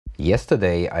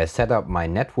Yesterday I set up my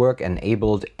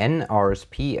network-enabled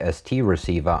NRSP-ST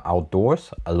receiver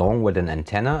outdoors along with an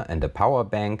antenna and a power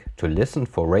bank to listen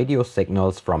for radio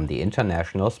signals from the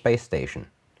International Space Station.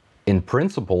 In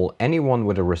principle, anyone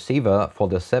with a receiver for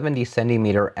the 70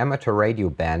 cm amateur radio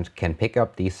band can pick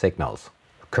up these signals.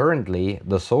 Currently,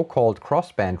 the so-called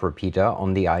crossband repeater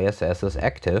on the ISS is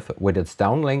active with its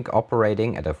downlink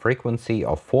operating at a frequency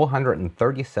of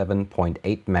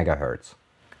 437.8 MHz.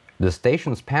 The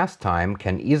station's pass time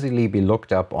can easily be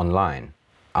looked up online.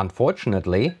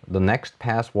 Unfortunately, the next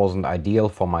pass wasn't ideal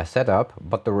for my setup,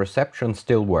 but the reception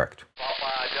still worked.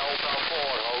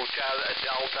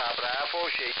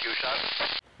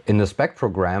 In the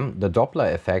spectrogram, the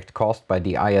Doppler effect caused by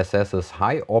the ISS's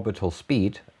high orbital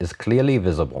speed is clearly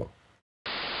visible.